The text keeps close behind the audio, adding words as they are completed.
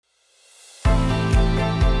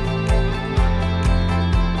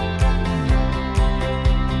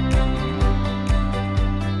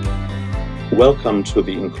welcome to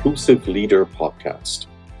the Inclusive Leader podcast.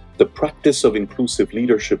 The practice of inclusive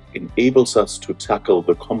leadership enables us to tackle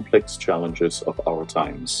the complex challenges of our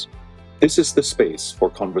times. This is the space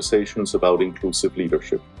for conversations about inclusive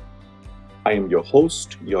leadership. I am your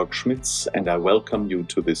host, Jörg Schmitz, and I welcome you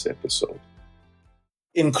to this episode.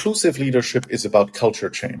 Inclusive leadership is about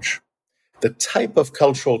culture change, the type of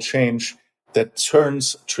cultural change that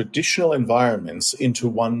turns traditional environments into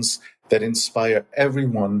ones that inspire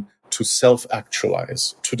everyone to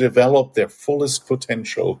self-actualize, to develop their fullest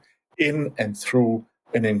potential in and through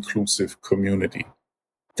an inclusive community.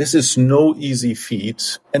 This is no easy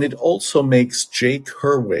feat, and it also makes Jake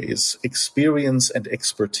Herway's experience and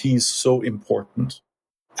expertise so important.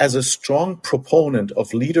 As a strong proponent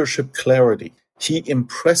of leadership clarity, he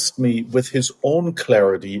impressed me with his own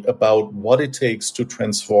clarity about what it takes to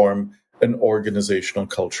transform an organizational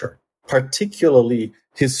culture, particularly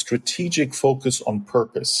his strategic focus on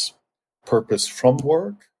purpose from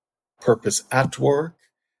work, purpose at work,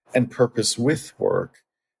 and purpose with work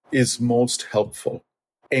is most helpful.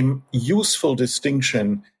 A useful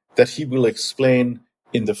distinction that he will explain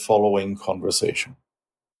in the following conversation.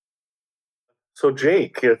 So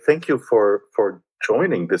Jake, thank you for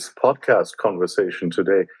joining this podcast conversation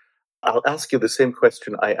today. I'll ask you the same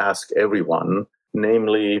question I ask everyone,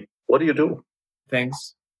 namely, what do you do?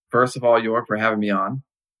 Thanks. First of all, Jörg, for having me on.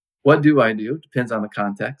 What do I do? Depends on the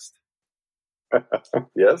context.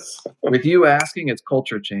 Yes. With you asking, it's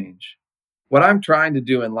culture change. What I'm trying to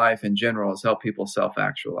do in life in general is help people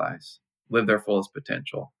self-actualize, live their fullest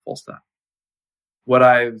potential, full stop. What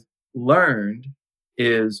I've learned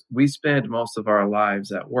is we spend most of our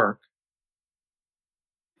lives at work,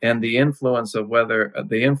 and the influence of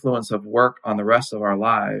work on the rest of our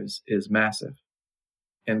lives is massive.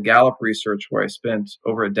 In Gallup research, where I spent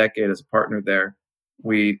over a decade as a partner there,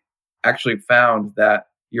 we actually found that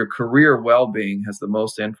your career well-being has the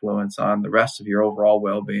most influence on the rest of your overall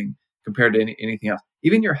well-being compared to anything else,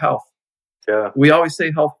 even your health. Yeah. We always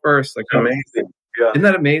say health first. Like, amazing. Yeah. Isn't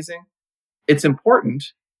that amazing? It's important,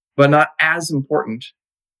 but not as important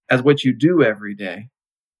as what you do every day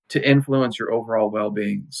to influence your overall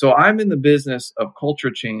well-being. So I'm in the business of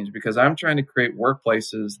culture change because I'm trying to create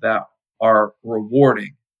workplaces that are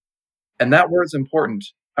rewarding. And that word's important.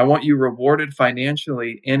 I want you rewarded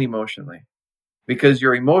financially and emotionally, because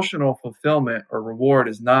your emotional fulfillment or reward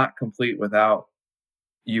is not complete without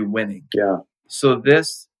you winning. Yeah. So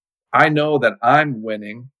I know that I'm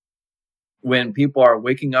winning when people are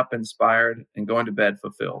waking up inspired and going to bed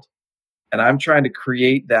fulfilled. And I'm trying to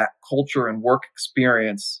create that culture and work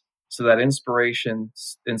experience so that inspiring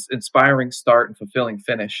start and fulfilling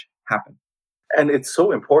finish happen. And it's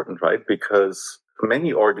so important, right? Because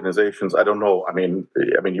many organizations, I don't know, I mean,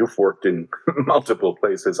 you've worked in multiple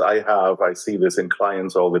places. I see this in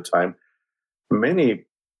clients all the time. Many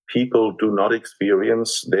people do not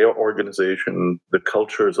experience their organization, the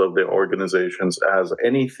cultures of their organizations as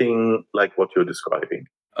anything like what you're describing.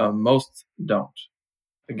 Most don't.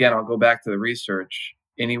 Again, I'll go back to the research.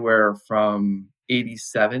 Anywhere from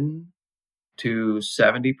 87 to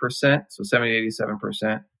 70%, so 70 to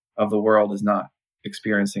 87% of the world is not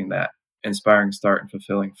experiencing that inspiring start and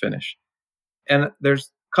fulfilling finish. And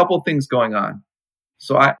there's a couple of things going on.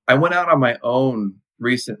 So I went out on my own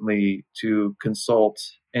recently to consult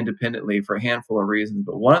independently for a handful of reasons.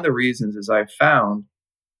 But one of the reasons is I found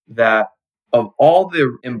that of all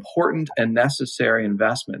the important and necessary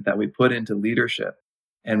investment that we put into leadership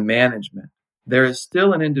and management, there is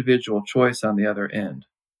still an individual choice on the other end.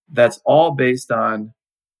 That's all based on,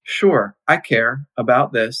 sure, I care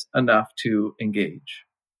about this enough to engage.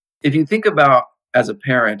 If you think about, as a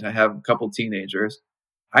parent, I have a couple teenagers,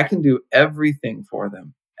 I can do everything for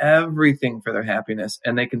them, everything for their happiness,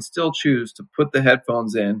 and they can still choose to put the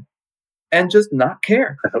headphones in and just not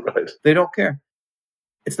care. Right. They don't care.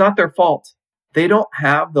 It's not their fault. They don't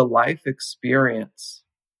have the life experience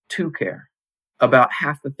to care about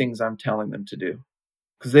half the things I'm telling them to do,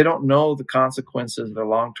 because they don't know the consequences, the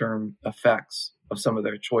long-term effects of some of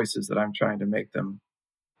their choices that I'm trying to make them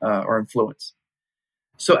or influence.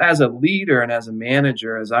 So as a leader and as a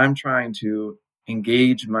manager, as I'm trying to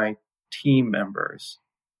engage my team members,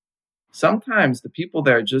 sometimes the people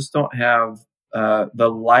there just don't have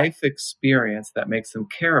the life experience that makes them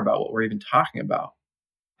care about what we're even talking about.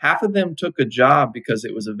 Half of them took a job because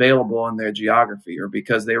it was available in their geography, or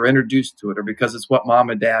because they were introduced to it, or because it's what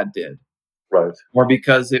mom and dad did. Right. Or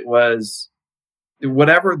because it was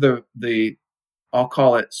whatever the I'll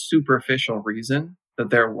call it superficial reason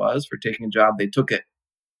that there was for taking a job, they took it.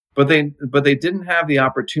 But they didn't have the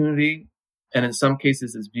opportunity, and in some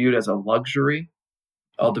cases it's viewed as a luxury,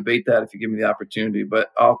 I'll debate that if you give me the opportunity,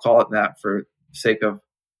 but I'll call it that for sake of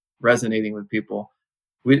resonating with people.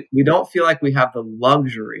 We don't feel like we have the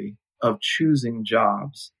luxury of choosing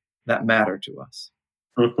jobs that matter to us,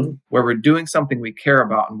 where we're doing something we care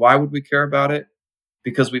about. And why would we care about it?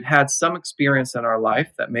 Because we've had some experience in our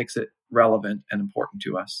life that makes it relevant and important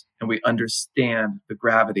to us. And we understand the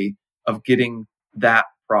gravity of getting that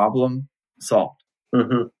problem solved.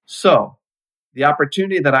 So the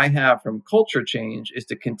opportunity that I have from culture change is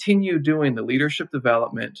to continue doing the leadership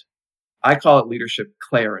development. I call it leadership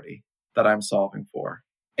clarity that I'm solving for,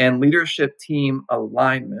 and leadership team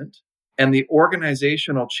alignment, and the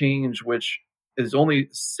organizational change, which is only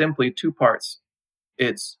simply two parts.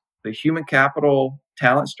 It's the human capital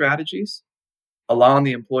talent strategies along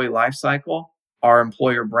the employee life cycle, our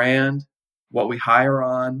employer brand, what we hire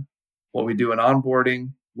on, what we do in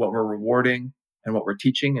onboarding, what we're rewarding, and what we're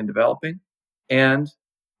teaching and developing, and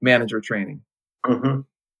manager training.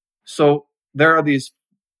 So there are these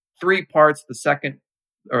three parts.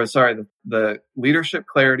 The leadership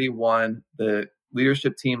clarity, one, the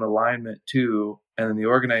leadership team alignment, two, and then the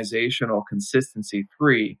organizational consistency,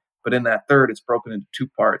 three. But in that third, it's broken into two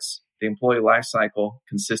parts: the employee life cycle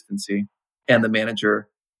consistency, and the manager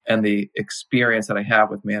and the experience that I have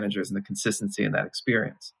with managers and the consistency in that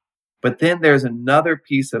experience. But then there's another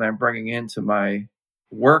piece that I'm bringing into my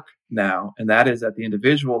work now, and that is at the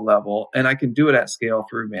individual level, and I can do it at scale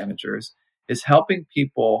through managers, is helping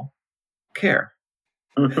people care.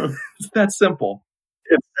 It's that simple.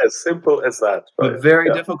 It's as simple as that. Right? But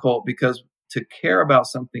very difficult, because to care about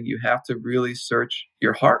something, you have to really search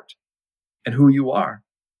your heart and who you are.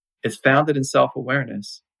 It's founded in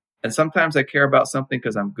self-awareness. And sometimes I care about something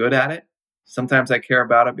because I'm good at it. Sometimes I care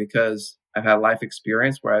about it because I've had life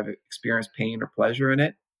experience where I've experienced pain or pleasure in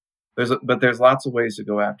it. But there's lots of ways to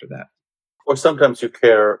go after that. Or sometimes you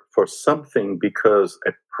care for something because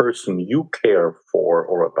a person you care for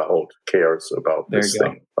or about cares about this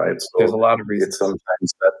thing, right? So there's a lot of reasons. It's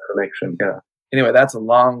sometimes that connection, yeah. Anyway, that's a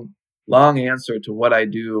long answer to what I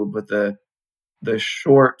do, but the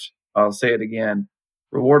short, I'll say it again,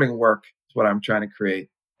 rewarding work is what I'm trying to create,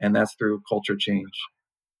 and that's through culture change.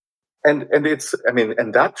 And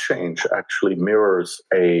that change actually mirrors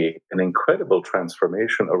an incredible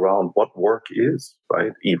transformation around what work is,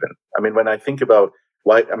 right? Even. When I think about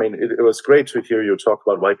why, it was great to hear you talk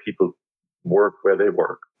about why people work where they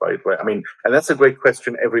work, right? And that's a great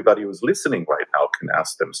question everybody who's listening right now can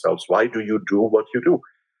ask themselves. Why do you do what you do?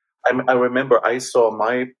 I remember I saw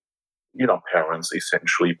my, parents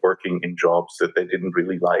essentially working in jobs that they didn't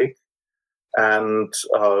really like, and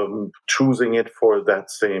choosing it for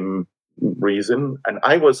that same reason. And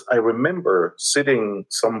I remember sitting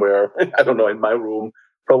somewhere, I don't know, in my room,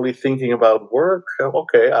 probably thinking about work.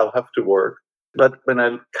 Okay, I'll have to work. But when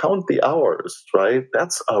I count the hours, right,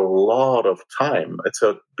 that's a lot of time. It's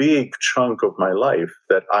a big chunk of my life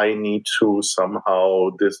that I need to somehow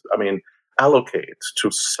allocate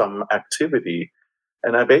to some activity.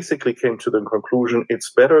 And I basically came to the conclusion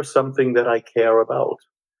it's better something that I care about.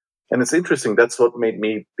 And it's interesting, that's what made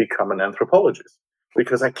me become an anthropologist,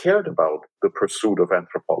 because I cared about the pursuit of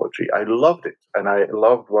anthropology. I loved it, and I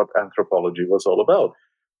loved what anthropology was all about.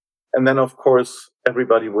 And then, of course,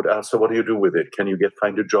 everybody would ask, so what do you do with it? Can you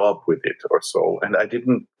find a job with it or so? And I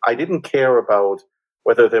didn't care about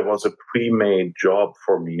whether there was a pre-made job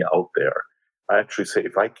for me out there. I actually say,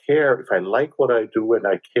 if I like what I do and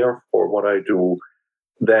I care for what I do,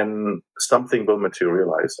 then something will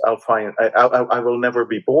materialize. I will never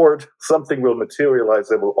be bored. Something will materialize.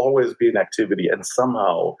 There will always be an activity, and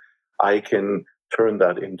somehow I can turn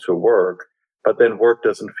that into work. But then work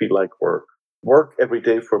doesn't feel like work. Work every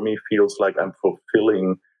day for me feels like I'm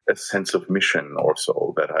fulfilling a sense of mission or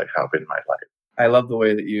so that I have in my life. I love the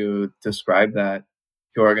way that you describe that,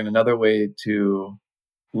 Jorgen. Another way to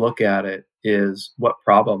look at it is, what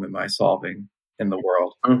problem am I solving in the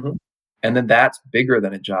world? Mm-hmm. And then that's bigger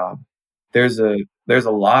than a job. There's a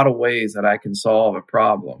lot of ways that I can solve a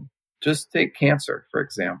problem. Just take cancer, for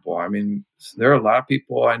example. There are a lot of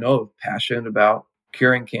people I know passionate about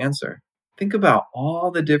curing cancer. Think about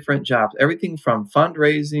all the different jobs, everything from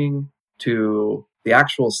fundraising to the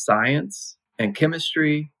actual science and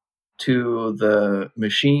chemistry to the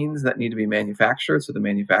machines that need to be manufactured, so the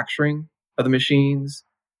manufacturing of the machines,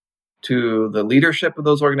 to the leadership of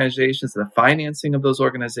those organizations, the financing of those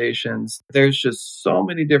organizations. There's just so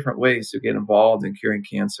many different ways to get involved in curing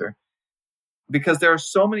cancer, because there are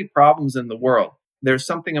so many problems in the world. There's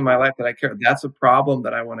something in my life that I care. That's a problem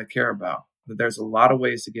that I want to care about. But there's a lot of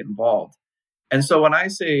ways to get involved. And so when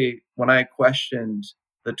I questioned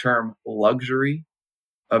the term luxury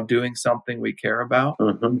of doing something we care about,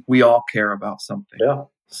 mm-hmm. we all care about something. Yeah.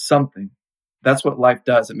 something. That's what life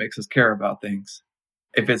does. It makes us care about things.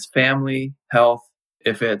 If it's family, health,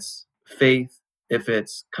 if it's faith, if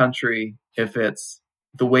it's country, if it's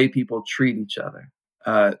the way people treat each other,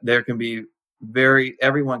 there can be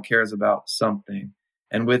everyone cares about something.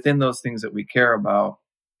 And within those things that we care about,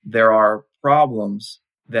 there are problems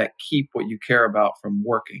that keep what you care about from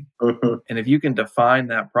working. Mm-hmm. And if you can define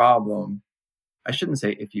that problem, I shouldn't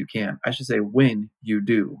say if you can, I should say when you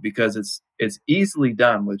do, because it's easily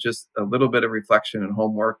done with just a little bit of reflection and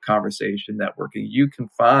homework, conversation, networking. You can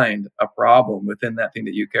find a problem within that thing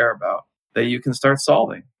that you care about that you can start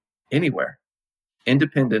solving anywhere,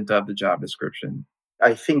 independent of the job description.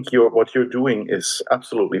 I think what you're doing is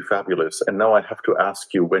absolutely fabulous. And now I have to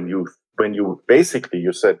ask you, when you basically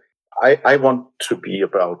you said, I want to be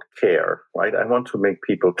about care, right? I want to make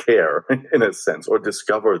people care in a sense, or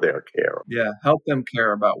discover their care. Yeah, help them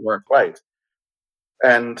care about work. Right.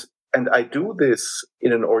 And I do this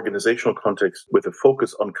in an organizational context with a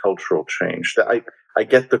focus on cultural change. I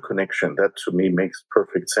get the connection. That to me makes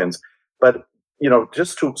perfect sense. But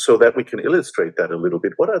so that we can illustrate that a little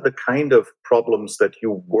bit, what are the kind of problems that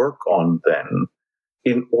you work on then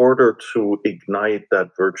in order to ignite that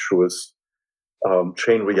virtuous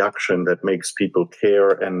chain reaction that makes people care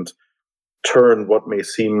and turn what may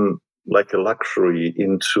seem like a luxury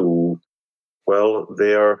into, well,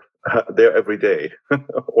 their everyday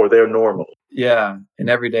or their normal? Yeah, an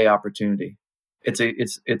everyday opportunity. It's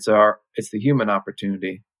the human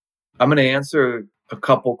opportunity. I'm going to answer a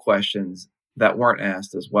couple questions that weren't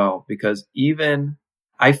asked as well, because even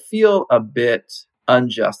I feel a bit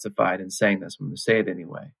unjustified in saying this. I'm going to say it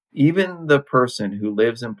anyway. Even the person who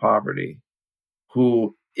lives in poverty,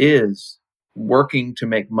 who is working to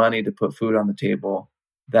make money to put food on the table,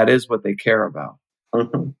 that is what they care about.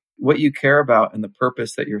 Mm-hmm. What you care about and the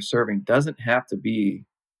purpose that you're serving doesn't have to be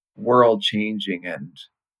world changing and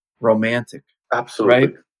romantic. Absolutely.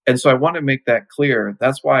 Right? And so I want to make that clear.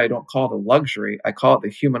 That's why I don't call it a luxury. I call it the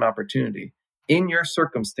human opportunity. In your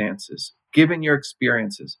circumstances, given your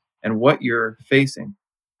experiences and what you're facing,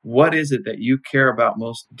 what is it that you care about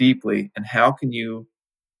most deeply? And how can you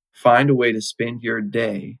find a way to spend your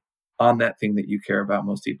day on that thing that you care about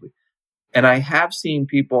most deeply? And I have seen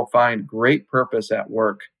people find great purpose at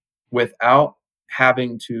work without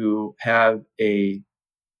having to have a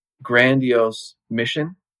grandiose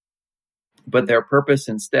mission, but their purpose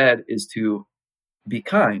instead is to be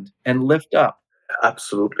kind and lift up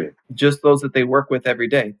Absolutely. just those that they work with every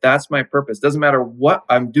day. That's my purpose. Doesn't matter what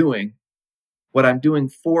I'm doing. What I'm doing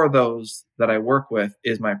for those that I work with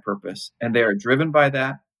is my purpose, and they are driven by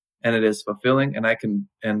that, and it is fulfilling.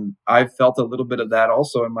 And I've felt a little bit of that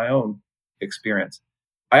also in my own experience.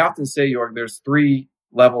 I often say, Jorg, there's 3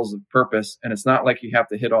 levels of purpose, and it's not like you have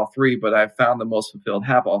to hit all 3, but I've found the most fulfilled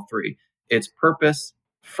have all 3. It's purpose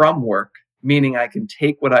from work, meaning I can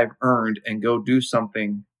take what I've earned and go do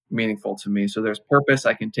something meaningful to me. So there's purpose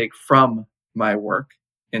I can take from my work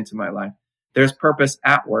into my life. There's purpose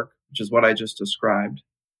at work, which is what I just described,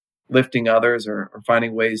 lifting others or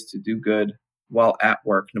finding ways to do good while at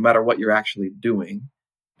work, no matter what you're actually doing.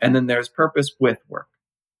 And then there's purpose with work.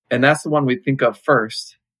 And that's the one we think of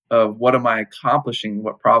first, of what am I accomplishing?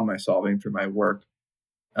 What problem am I solving through my work,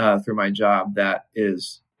 through my job that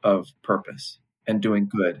is of purpose and doing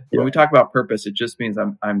good. Yeah. When we talk about purpose, it just means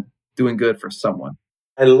I'm doing good for someone.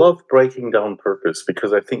 I love breaking down purpose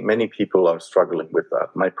because I think many people are struggling with that.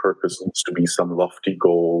 My purpose needs to be some lofty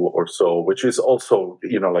goal or so, which is also,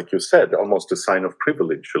 like you said, almost a sign of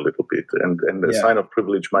privilege a little bit. And a sign of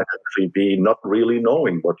privilege might actually be not really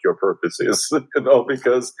knowing what your purpose is,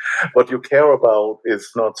 because what you care about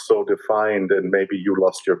is not so defined, and maybe you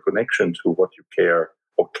lost your connection to what you care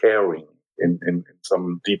or caring in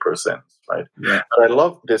some deeper sense, right? Yeah. But I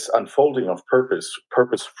love this unfolding of purpose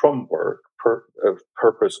from work,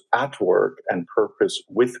 purpose at work, and purpose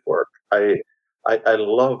with work. I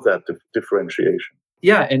love that differentiation.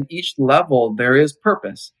 Yeah, and each level there is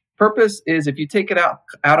purpose. Purpose is, if you take it out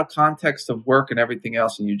of context of work and everything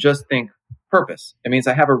else, and you just think purpose, it means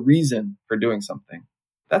I have a reason for doing something.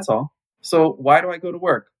 That's all. So why do I go to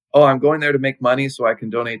work? Oh, I'm going there to make money so I can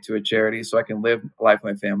donate to a charity, so I can live life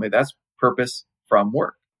with my family. That's purpose from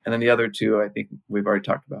work. And then the other 2, I think we've already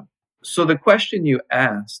talked about. So the question you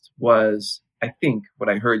asked was, I think what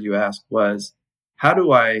I heard you ask was, how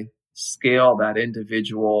do I scale that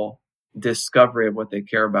individual discovery of what they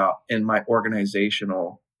care about in my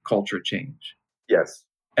organizational culture change? Yes.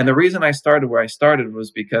 And the reason I started where I started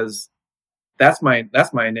was because that's my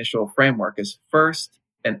initial framework, is first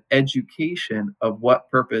an education of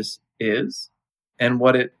what purpose is and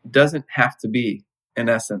what it doesn't have to be, in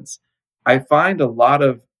essence. I find a lot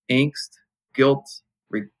of angst, guilt,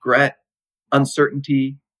 regret,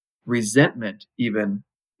 uncertainty, resentment, even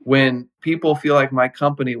when people feel like my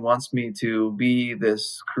company wants me to be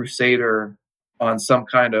this crusader on some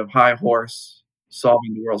kind of high horse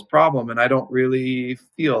solving the world's problem. And I don't really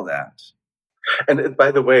feel that. And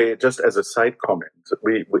by the way, just as a side comment,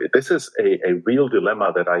 this is a real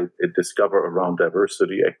dilemma that I discover around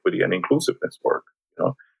diversity, equity, and inclusiveness work.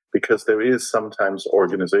 Because there is sometimes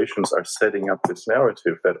organizations are setting up this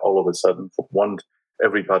narrative that all of a sudden want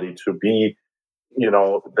everybody to be,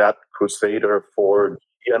 that crusader for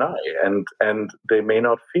D&I, and they may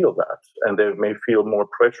not feel that, and they may feel more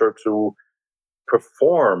pressure to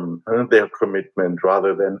perform their commitment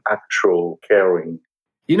rather than actual caring.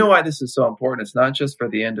 You know why this is so important? It's not just for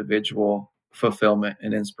the individual fulfillment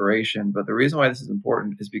and inspiration, but the reason why this is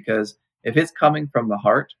important is because if it's coming from the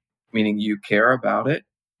heart, meaning you care about it,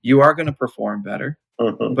 you are going to perform better,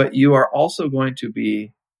 but you are also going to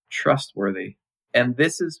be trustworthy. And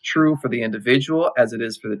this is true for the individual as it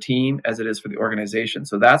is for the team, as it is for the organization.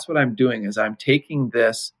 So that's what I'm doing is I'm taking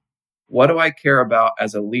this, what do I care about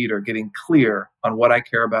as a leader, getting clear on what I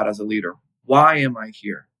care about as a leader. Why am I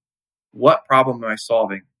here? What problem am I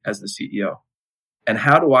solving as the CEO? And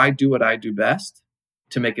how do I do what I do best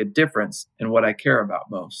to make a difference in what I care about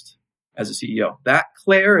most as a CEO? That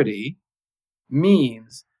clarity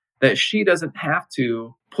means that she doesn't have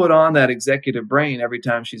to put on that executive brain every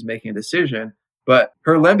time she's making a decision, but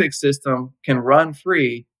her limbic system can run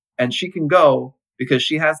free and she can go because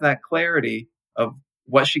she has that clarity of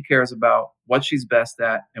what she cares about, what she's best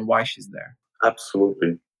at, and why she's there.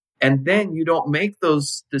 Absolutely. And then you don't make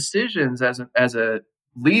those decisions as a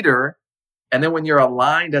leader. And then when you're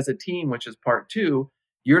aligned as a team, which is part 2,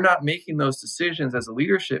 you're not making those decisions as a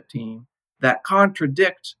leadership team that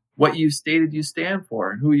contradict what you stated you stand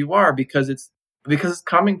for and who you are, because it's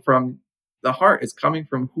coming from the heart. It's coming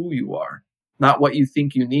from who you are, not what you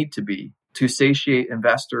think you need to be to satiate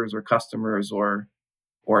investors or customers or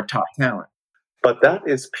top talent. But that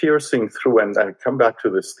is piercing through, and I come back to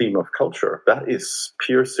this theme of culture, that is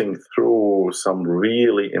piercing through some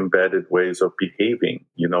really embedded ways of behaving,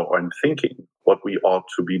 and thinking what we ought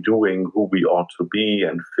to be doing, who we ought to be,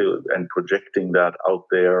 and feel, and projecting that out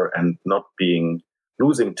there, and not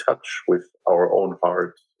losing touch with our own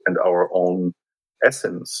heart and our own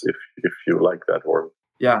essence, if you like that word.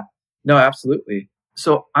 Yeah, no, absolutely.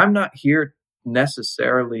 So I'm not here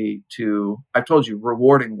necessarily I've told you,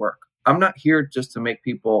 rewarding work. I'm not here just to make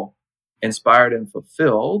people inspired and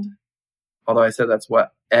fulfilled, although I said that's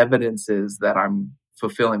what evidence is that I'm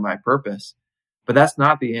fulfilling my purpose. But that's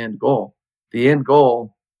not the end goal. The end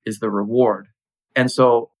goal is the reward. And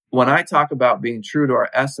so when I talk about being true to our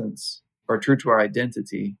essence or true to our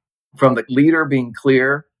identity, from the leader being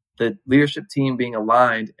clear, the leadership team being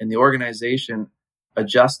aligned, and the organization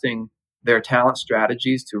adjusting their talent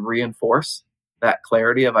strategies to reinforce that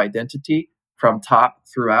clarity of identity from top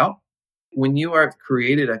throughout, when you have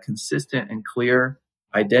created a consistent and clear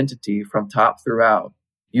identity from top throughout,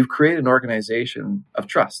 you've created an organization of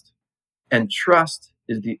trust. And trust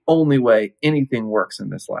is the only way anything works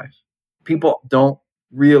in this life. People don't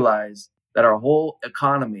realize that our whole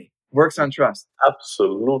economy works on trust.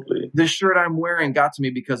 Absolutely. The shirt I'm wearing got to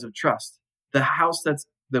me because of trust.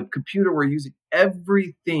 The computer we're using,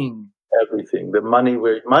 everything. The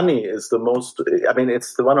money is the most,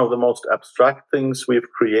 it's one of the most abstract things we've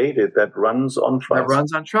created that runs on trust. That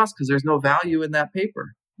runs on trust because there's no value in that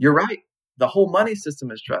paper. You're right. The whole money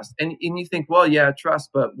system is trust. And you think, well, yeah, trust,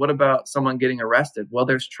 but what about someone getting arrested? Well,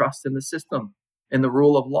 there's trust in the system, in the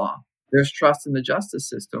rule of law. There's trust in the justice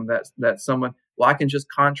system that someone, well, I can just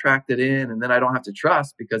contract it in and then I don't have to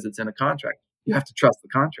trust because it's in a contract. You have to trust the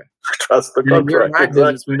contract. Trust the contract. You're in my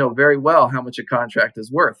business, we know very well how much a contract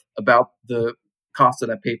is worth about the cost of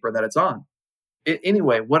that paper that it's on.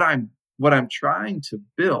 Anyway, what I'm trying to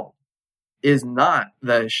build is not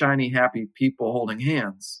the shiny, happy people holding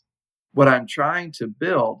hands. What I'm trying to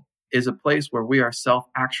build is a place where we are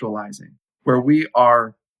self-actualizing, where we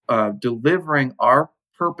are delivering our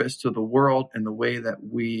purpose to the world in the way that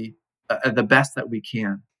we, the best that we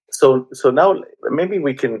can. So now maybe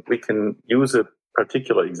we can use a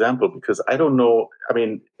particular example, because I don't know.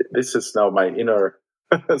 This is now my inner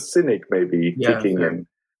cynic maybe kicking in.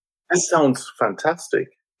 This sounds fantastic,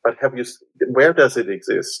 but where does it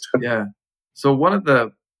exist? Yeah. So one of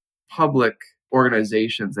the public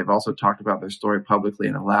organizations, they've also talked about their story publicly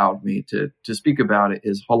and allowed me to speak about it,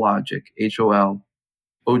 is Hologic, HOLOGIC,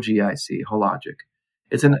 Hologic.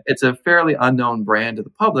 It's a fairly unknown brand to the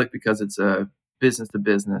public because it's a business to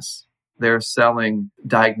business. They're selling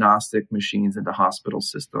diagnostic machines into hospital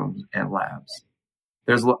systems and labs.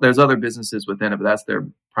 There's other businesses within it, but that's their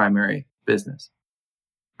primary business.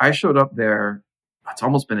 I showed up there, it's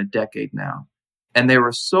almost been a decade now, and they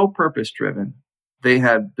were so purpose-driven. They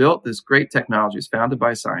had built this great technology, it's founded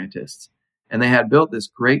by scientists, and they had built this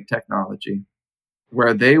great technology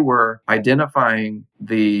where they were identifying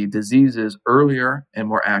the diseases earlier and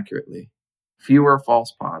more accurately. Fewer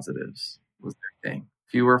false positives was their thing.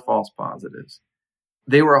 Fewer false positives.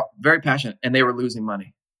 They were very passionate and they were losing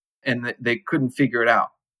money and they couldn't figure it out.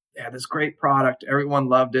 They had this great product. Everyone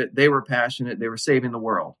loved it. They were passionate. They were saving the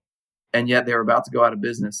world. And yet they were about to go out of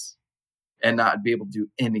business and not be able to do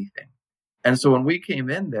anything. And so when we came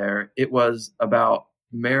in there, it was about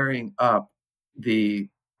marrying up the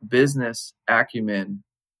business acumen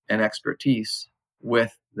and expertise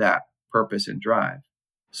with that purpose and drive.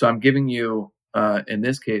 So I'm giving you, in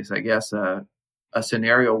this case, I guess, a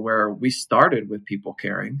scenario where we started with people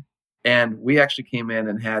caring, and we actually came in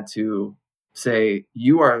and had to say,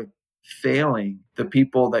 you are failing the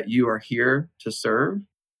people that you are here to serve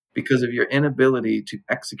because of your inability to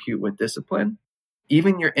execute with discipline,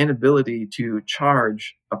 even your inability to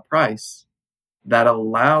charge a price that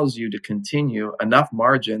allows you to continue enough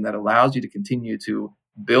margin that allows you to continue to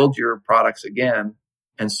build your products again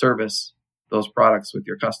and service those products with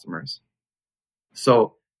your customers.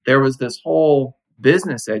 So there was this whole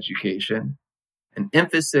business education, an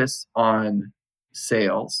emphasis on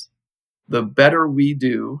sales. The better we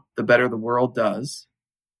do, the better the world does.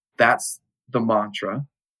 That's the mantra.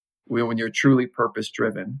 When you're truly purpose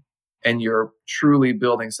driven and you're truly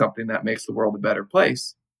building something that makes the world a better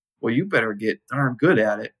place, well, you better get darn good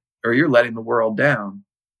at it or you're letting the world down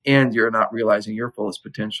and you're not realizing your fullest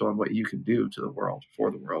potential and what you can do to the world,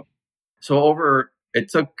 for the world. So it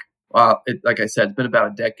took, like I said, it's been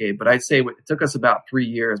about a decade, but I'd say it took us about 3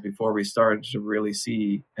 years before we started to really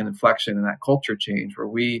see an inflection in that culture change where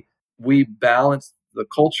we balanced the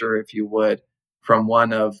culture, if you would, from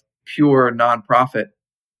one of pure nonprofit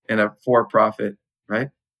and a for-profit, right,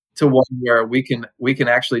 to one where we can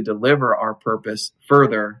actually deliver our purpose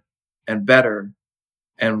further and better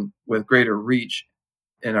and with greater reach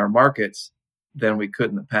in our markets than we could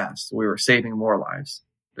in the past. We were saving more lives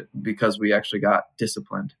because we actually got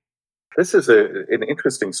disciplined. This is an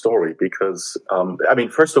interesting story because,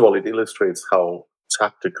 first of all, it illustrates how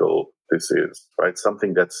tactical this is, right?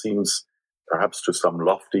 Something that seems perhaps to some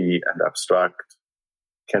lofty and abstract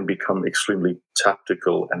can become extremely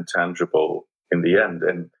tactical and tangible in the end.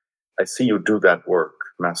 And I see you do that work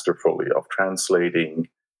masterfully of translating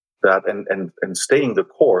that and staying the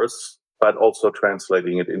course, but also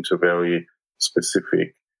translating it into very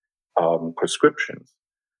specific prescriptions.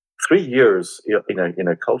 3 years in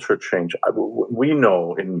a culture change, we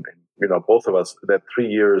know both of us that 3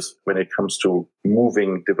 years when it comes to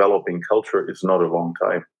developing culture is not a long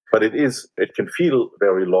time. But it can feel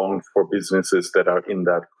very long for businesses that are in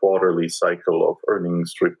that quarterly cycle of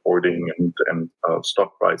earnings reporting and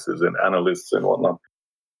stock prices and analysts and whatnot.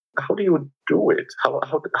 How do you do it?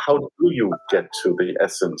 How do you get to the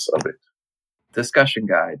essence of it? Discussion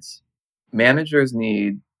guides. Managers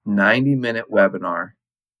need 90-minute webinar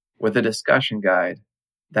with a discussion guide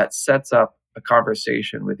that sets up a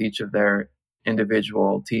conversation with each of their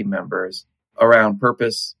individual team members around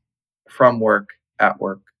purpose, from work, at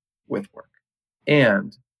work, with work,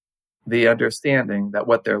 and the understanding that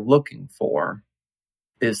what they're looking for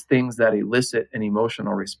is things that elicit an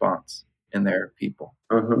emotional response in their people.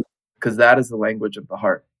 Because that is the language of the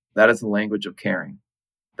heart. That is the language of caring.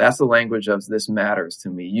 That's the language of this matters to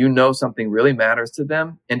me. You know something really matters to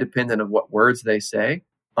them, independent of what words they say,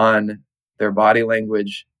 on their body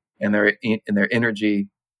language and their energy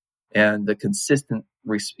and the consistent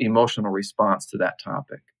emotional response to that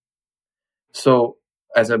topic. So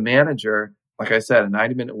as a manager, like I said, a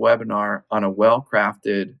 90-minute webinar on a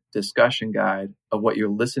well-crafted discussion guide of what you're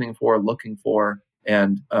listening for, looking for,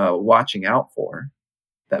 and watching out for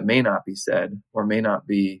that may not be said or may not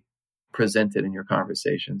be presented in your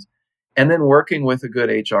conversations. And then working with a good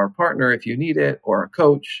HR partner if you need it, or a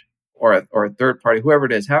coach, or a third party, whoever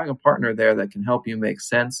it is, having a partner there that can help you make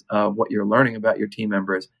sense of what you're learning about your team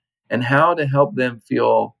members and how to help them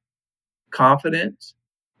feel confident,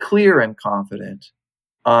 clear and confident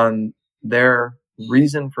on their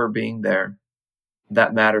reason for being there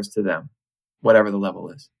that matters to them, whatever the level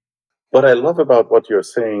is. What I love about what you're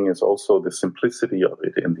saying is also the simplicity of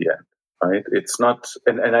it in the end, right? It's not,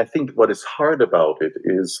 and I think what is hard about it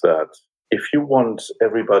is that if you want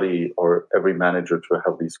everybody or every manager to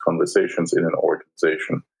have these conversations in an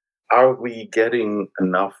organization, are we getting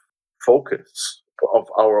enough focus of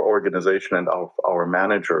our organization and of our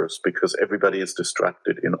managers because everybody is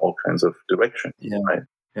distracted in all kinds of directions, right?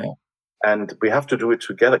 Yeah. And we have to do it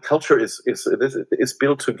together. Culture is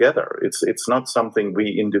built together. It's not something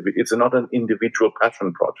it's not an individual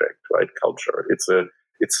passion project, right? Culture.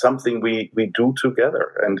 It's something we do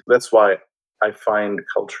together. And that's why I find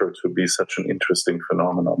culture to be such an interesting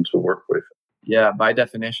phenomenon to work with. Yeah, by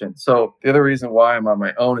definition. So the other reason why I'm on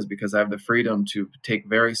my own is because I have the freedom to take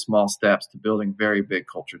very small steps to building very big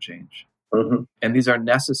culture change. Mm-hmm. And these are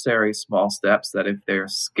necessary small steps that if they're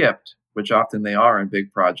skipped, which often they are in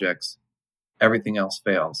big projects, everything else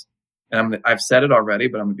fails. And I've said it already,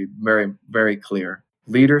 but I'm going to be very, very clear.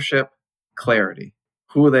 Leadership, clarity,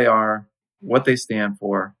 who they are, what they stand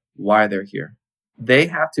for, why they're here. They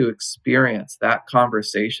have to experience that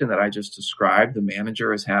conversation that I just described the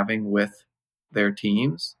manager is having with their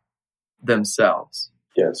teams themselves.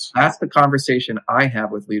 Yes. That's the conversation I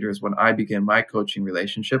have with leaders when I begin my coaching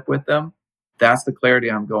relationship with them. That's the clarity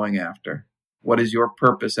I'm going after. What is your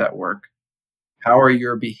purpose at work? How are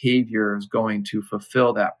your behaviors going to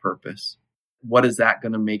fulfill that purpose? What is that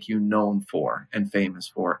going to make you known for and famous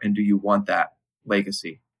for? And do you want that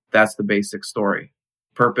legacy? That's the basic story.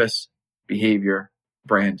 Purpose, behavior,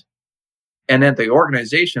 brand. And at the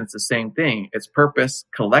organization, it's the same thing. It's purpose,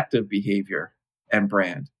 collective behavior, and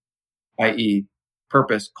brand, i.e.,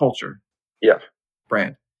 purpose, culture, Yeah.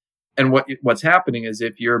 brand. And what's happening is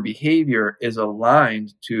if your behavior is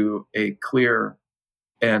aligned to a clear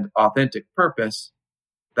and authentic purpose,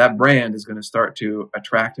 that brand is going to start to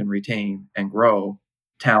attract and retain and grow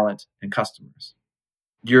talent and customers.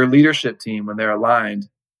 Your leadership team, when they're aligned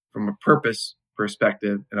from a purpose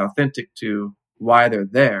perspective and authentic to why they're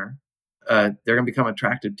there, they're going to become an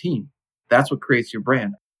attractive team. That's what creates your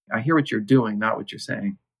brand. I hear what you're doing, not what you're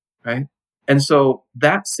saying, right? And so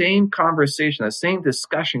that same conversation, that same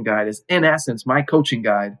discussion guide is in essence my coaching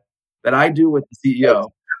guide that I do with the CEO.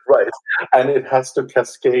 Right. And it has to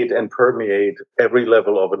cascade and permeate every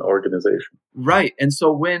level of an organization. Right. And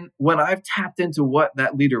so when I've tapped into what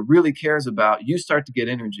that leader really cares about, you start to get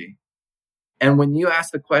energy. And when you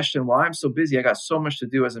ask the question, well, I'm so busy, I got so much to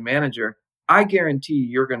do as a manager, I guarantee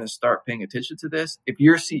you're going to start paying attention to this. If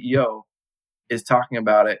your CEO is talking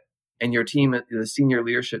about it and your team, the senior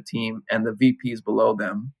leadership team and the VPs below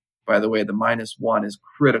them, by the way, the -1 is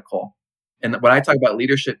critical. And when I talk about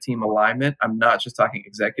leadership team alignment, I'm not just talking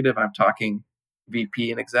executive, I'm talking VP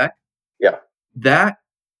and exec. Yeah. That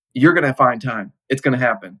you're going to find time. It's going to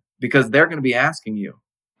happen because they're going to be asking you,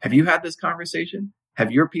 have you had this conversation?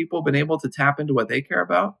 Have your people been able to tap into what they care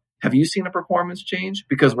about? Have you seen a performance change?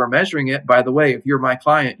 Because we're measuring it. By the way, if you're my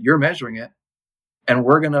client, you're measuring it. And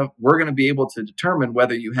we're going to be able to determine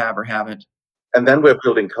whether you have or haven't. And then we're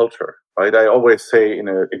building culture, right? I always say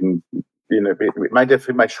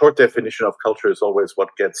my short definition of culture is always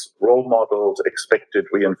what gets role modeled, expected,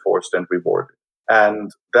 reinforced, and rewarded.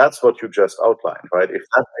 And that's what you just outlined, right? If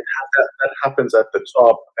that happens at the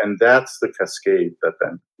top, and that's the cascade that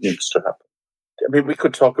then needs to happen. I mean, we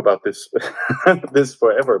could talk about this this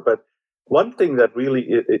forever, but one thing that really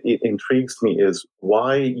it intrigues me is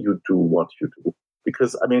why you do what you do.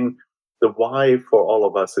 Because I mean, the why for all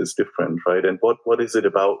of us is different, right? And what is it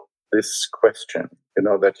about this question,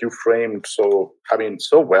 that you framed so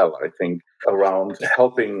well, I think, around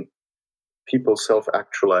helping people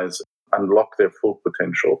self-actualize, unlock their full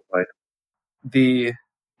potential, right? This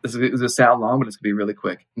is going to sound long, but it's going to be really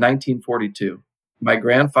quick. 1942. My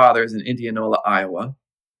grandfather is in Indianola, Iowa.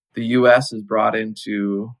 The U.S. is brought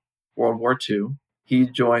into World War II. He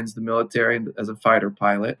joins the military as a fighter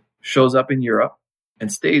pilot, shows up in Europe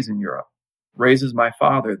and stays in Europe, raises my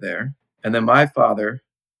father there. And then my father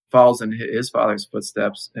follows in his father's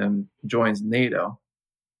footsteps and joins NATO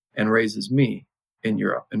and raises me in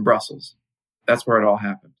Europe, in Brussels. That's where it all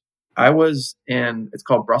happened. I was it's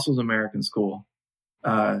called Brussels American School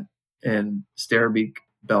in Sterbeek,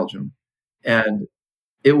 Belgium. And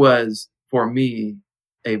it was, for me,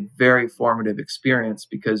 a very formative experience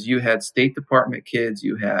because you had State Department kids,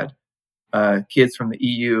 you had kids from the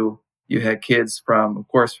EU, you had kids of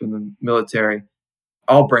course, from the military,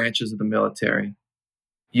 all branches of the military.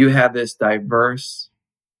 You had this diverse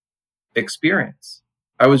experience.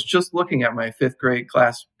 I was just looking at my 5th grade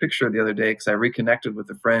class picture the other day because I reconnected with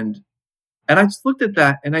a friend. And I just looked at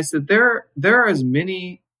that and I said, there are as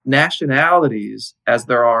many nationalities as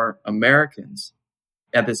there are Americans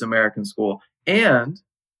at this American school. And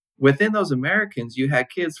within those Americans, you had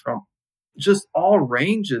kids from just all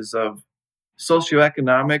ranges of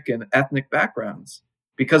socioeconomic and ethnic backgrounds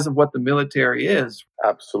because of what the military is.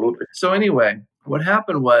 Absolutely. So anyway, what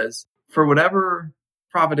happened was, for whatever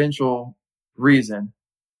providential reason,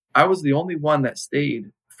 I was the only one that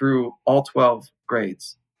stayed through all 12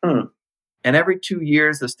 grades. And every 2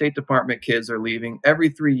 years, the State Department kids are leaving. Every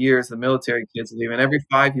 3 years, the military kids are leaving. Every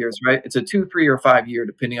 5 years, right? It's a 2, 3, or 5 year,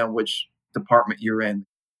 depending on which department you're in.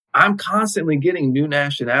 I'm constantly getting new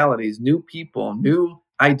nationalities, new people, new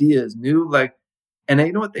ideas, new like, and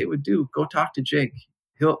you know what they would do? Go talk to Jake.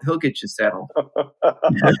 He'll get you settled.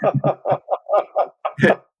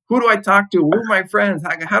 Who do I talk to? Who are my friends?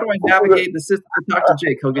 How do I navigate the system? Talk to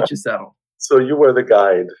Jake. He'll get you settled. So you were the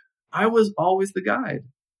guide. I was always the guide.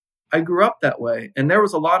 I grew up that way. And there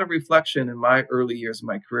was a lot of reflection in my early years of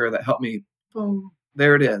my career that helped me, boom,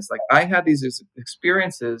 there it is. Like I had these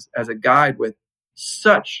experiences as a guide with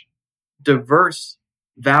such diverse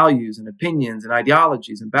values and opinions and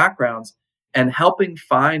ideologies and backgrounds, and helping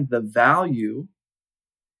find the value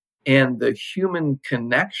and the human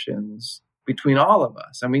connections between all of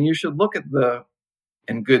us. I mean, you should look at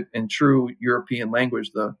in good and true European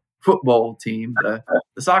language, the football team, the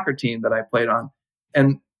soccer team that I played on.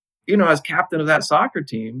 And, as captain of that soccer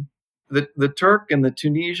team, the Turk and the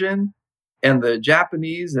Tunisian and the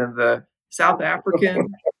Japanese and the South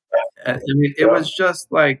African, I mean, it was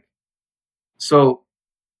just like, so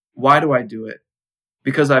why do I do it?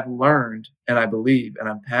 Because I've learned and I believe and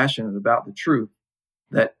I'm passionate about the truth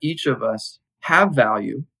that each of us have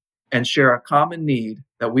value and share a common need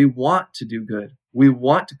that we want to do good. We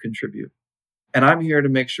want to contribute. And I'm here to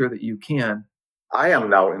make sure that you can. I am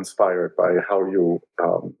now inspired by how you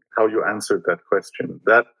answered that question.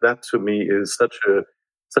 That to me is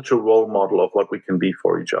such a role model of what we can be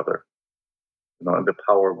for each other, and the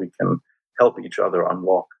power we can help each other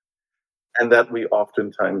unlock, and that we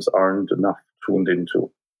oftentimes aren't enough tuned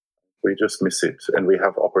into. We just miss it, and we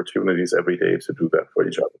have opportunities every day to do that for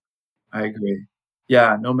each other. I agree.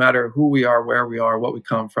 Yeah, no matter who we are, where we are, what we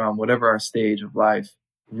come from, whatever our stage of life,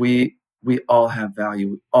 we all have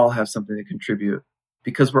value. We all have something to contribute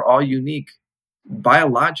because we're all unique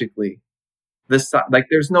biologically.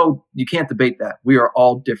 You can't debate that. We are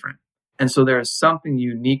all different. And so there is something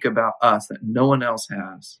unique about us that no one else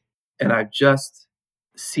has. And I've just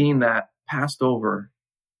seen that passed over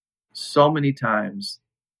so many times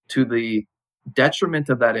to the detriment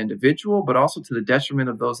of that individual, but also to the detriment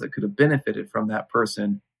of those that could have benefited from that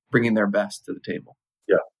person bringing their best to the table.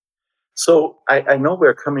 Yeah. So I know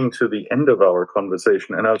we're coming to the end of our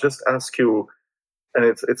conversation, and I'll just ask you, and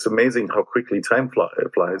it's amazing how quickly time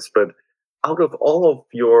flies, but out of all of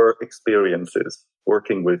your experiences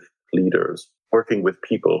working with leaders, working with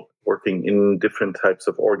people, working in different types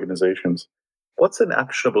of organizations, what's an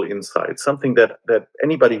actionable insight, something that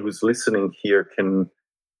anybody who's listening here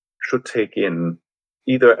should take in,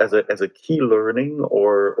 either as a key learning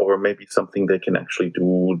or maybe something they can actually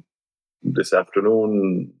do this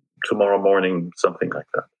afternoon, tomorrow morning, something like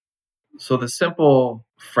that? So the simple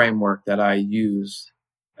framework that I use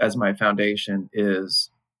as my foundation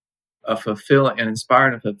is an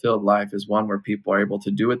inspired and fulfilled life is one where people are able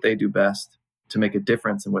to do what they do best to make a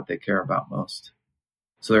difference in what they care about most.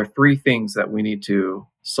 So there are 3 things that we need to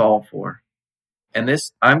solve for. And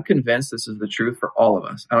I'm convinced this is the truth for all of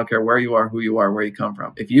us. I don't care where you are, who you are, where you come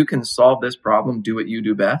from. If you can solve this problem, do what you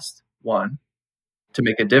do best. 1, to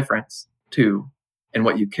make a difference. 2, in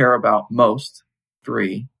what you care about most.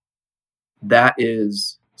 3, that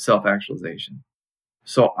is self-actualization.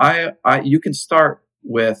 So you can start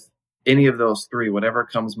with any of those 3, whatever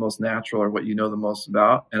comes most natural or what you know the most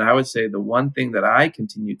about. And I would say the one thing that I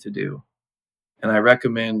continue to do, and I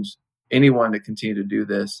recommend anyone to continue to do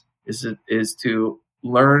this, is to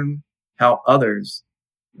learn how others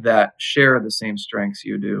that share the same strengths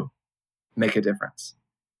you do make a difference,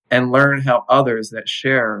 and learn how others that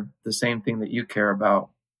share the same thing that you care about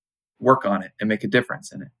work on it and make a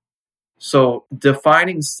difference in it. So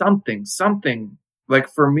defining something like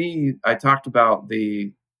for me, I talked about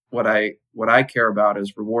what I care about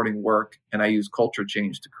is rewarding work, and I use culture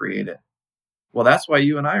change to create it. Well, that's why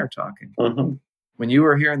you and I are talking. Mm-hmm. When you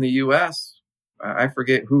were here in the U.S., I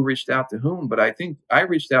forget who reached out to whom, but I think I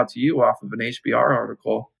reached out to you off of an HBR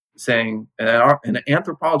article saying, an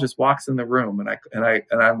anthropologist walks in the room, and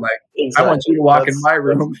I'm like, exactly. I want you to walk in my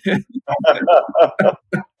room.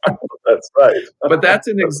 That's right. But that's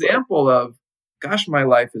an example of, gosh, my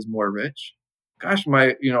life is more rich. Gosh,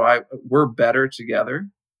 we're better together,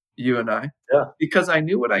 you and I, because I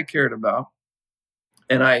knew what I cared about,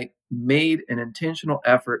 and I made an intentional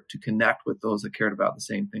effort to connect with those that cared about the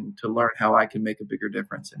same thing, to learn how I can make a bigger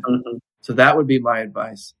difference in it. Mm-hmm. So that would be my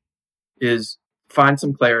advice: is find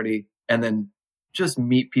some clarity, and then just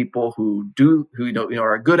meet people who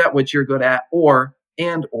are good at what you're good at, or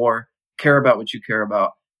care about what you care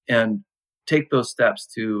about, and take those steps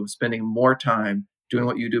to spending more time doing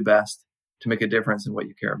what you do best to make a difference in what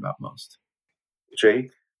you care about most.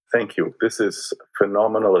 Jake, Thank you. This is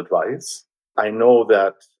phenomenal advice. I know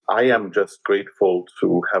that I am just grateful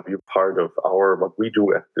to have you part of what we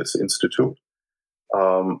do at this institute.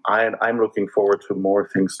 I'm looking forward to more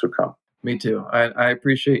things to come. Me too. I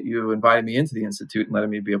appreciate you inviting me into the Institute and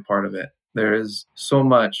letting me be a part of it. There is so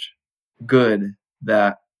much good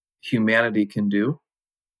that humanity can do,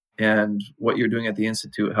 and what you're doing at the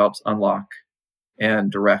Institute helps unlock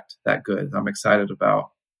and direct that good. I'm excited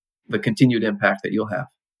about the continued impact that you'll have.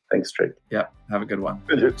 Thanks, Jake. Yeah, have a good one.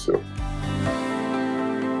 You too.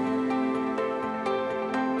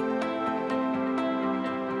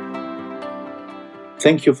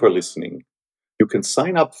 Thank you for listening. You can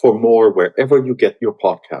sign up for more wherever you get your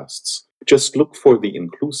podcasts. Just look for the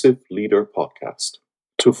Inclusive Leader Podcast.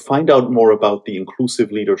 To find out more about the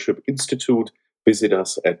Inclusive Leadership Institute, visit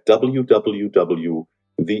us at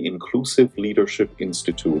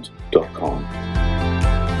www.theinclusiveleadershipinstitute.com.